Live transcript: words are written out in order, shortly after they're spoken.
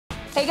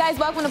Hey guys,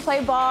 welcome to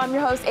Play Ball. I'm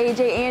your host,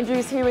 AJ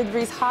Andrews, here with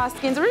Rhys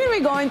Hoskins. We're going to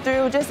be going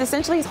through just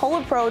essentially his whole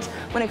approach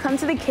when it comes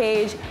to the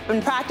cage, in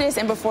practice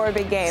and before a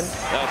big game.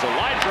 That's a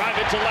line drive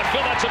into left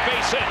field. That's a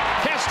base hit.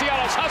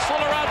 Castellanos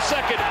hustling around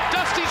second.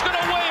 Dusty's going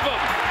to wave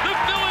him. The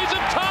Phillies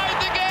have tied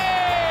the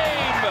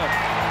game.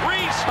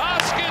 Rhys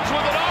Hoskins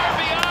with an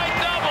RBI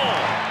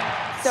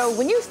double. So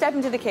when you step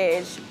into the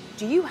cage,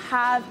 do you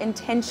have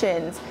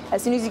intentions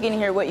as soon as you get in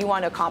here what you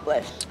want to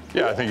accomplish?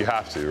 Yeah, I think you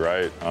have to,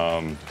 right?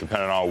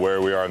 Depending on where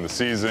we are in the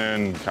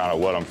season, kind of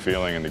what I'm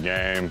feeling in the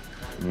game,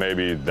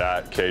 maybe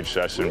that cage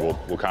session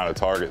will kind of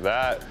target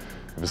that.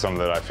 If it's something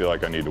that I feel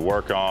like I need to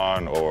work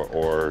on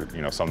or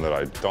you know, something that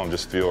I don't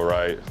just feel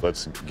right,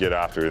 let's get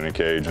after it in the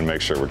cage and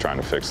make sure we're trying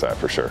to fix that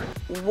for sure.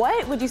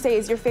 What would you say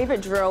is your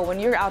favorite drill when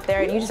you're out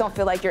there and you just don't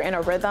feel like you're in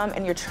a rhythm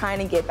and you're trying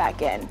to get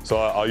back in? So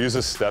I'll use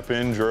a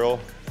step-in drill.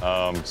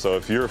 So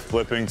if you're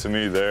flipping to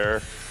me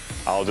there,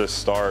 I'll just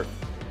start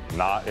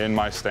not in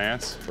my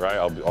stance, right?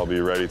 I'll be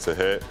ready to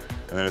hit.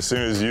 And then as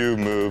soon as you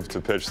move to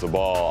pitch the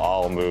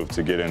ball, I'll move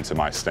to get into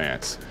my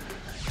stance.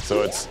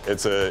 So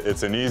it's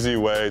an easy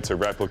way to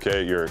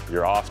replicate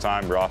your off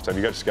time. Your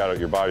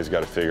body's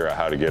got to figure out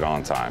how to get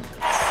on time.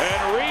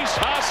 And Rhys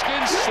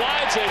Hoskins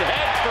slides it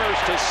head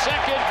first to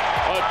second,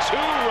 a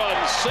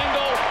two-run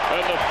single,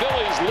 and the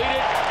Phillies lead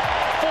it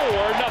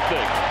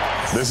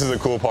 4-0. This is the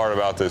cool part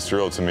about this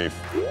drill to me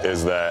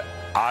is that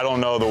I don't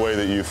know the way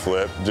that you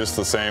flip, just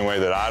the same way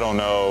that I don't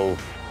know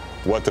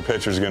what the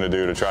pitcher's going to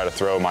do to try to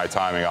throw my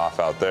timing off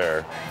out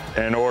there.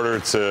 In order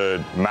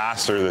to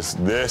master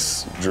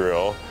this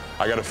drill,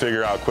 I got to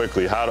figure out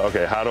quickly how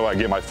do I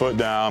get my foot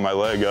down, my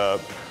leg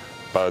up,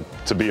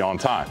 to be on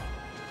time,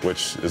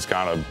 which is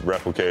kind of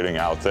replicating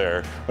out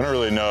there. I don't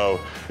really know,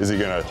 is he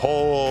going to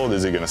hold,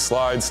 is he going to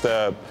slide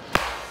step?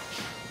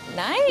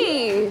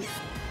 Nice.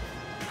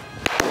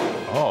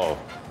 Oh,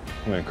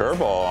 I mean,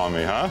 curveball on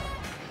me, huh?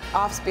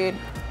 Off speed.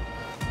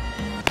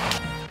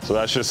 So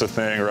that's just a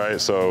thing,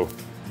 right? So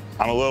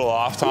I'm a little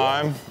off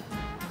time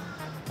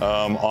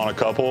on a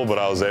couple, but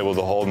I was able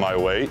to hold my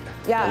weight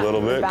a little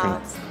bit,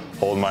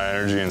 hold my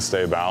energy and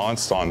stay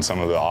balanced on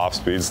some of the off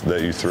speeds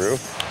that you threw.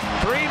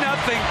 3-0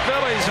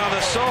 Phillies on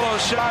the solo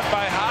shot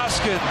by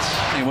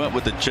Hoskins. He went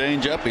with the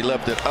changeup. He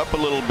left it up a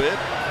little bit.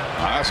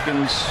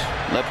 Hoskins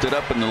left it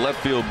up in the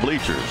left field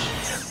bleachers.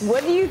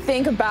 What do you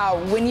think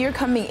about when you're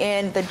coming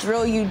in, the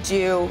drill you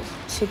do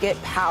to get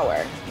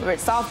power? Whether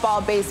it's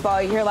softball,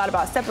 baseball, you hear a lot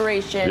about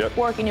separation,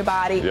 working your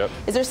body.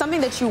 Is there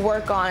something that you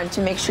work on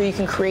to make sure you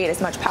can create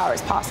as much power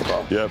as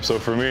possible? So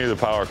for me, the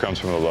power comes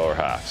from the lower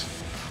halves,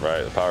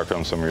 right? The power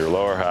comes from your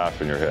lower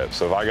half and your hips.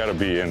 So if I got to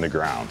be in the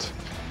ground,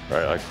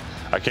 right? Like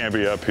I can't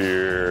be up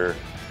here,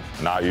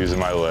 not using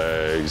my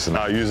legs,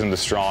 not using the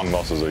strong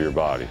muscles of your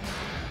body.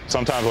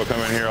 Sometimes I'll come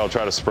in here, I'll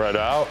try to spread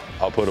out,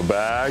 I'll put a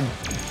bag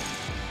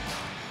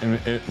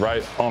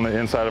right on the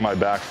inside of my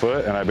back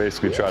foot, and I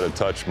basically try to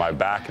touch my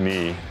back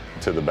knee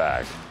to the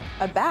bag.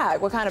 A bag?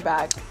 What kind of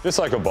bag? Just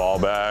like a ball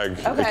bag.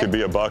 Okay. It could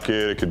be a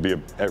bucket, it could be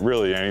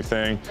really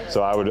anything.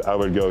 So I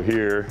would go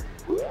here,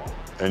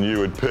 and you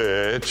would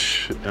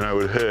pitch, and I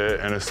would hit,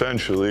 and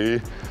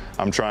essentially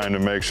I'm trying to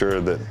make sure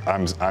that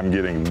I'm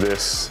getting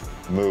this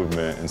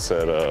movement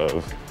instead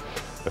of,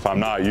 if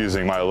I'm not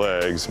using my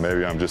legs,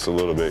 maybe I'm just a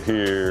little bit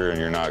here, and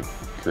you're not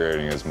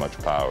creating as much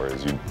power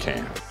as you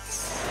can.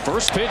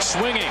 First pitch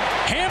swinging,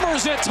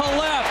 hammers it to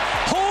left.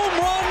 Home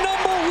run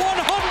number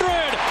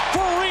 100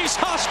 for Rhys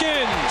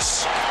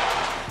Hoskins.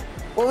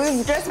 Well,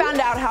 we've just found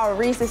out how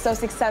Rhys is so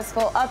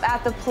successful up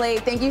at the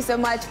plate. Thank you so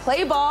much.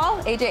 Play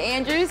Ball, AJ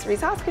Andrews,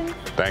 Rhys Hoskins.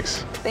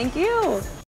 Thanks. Thank you.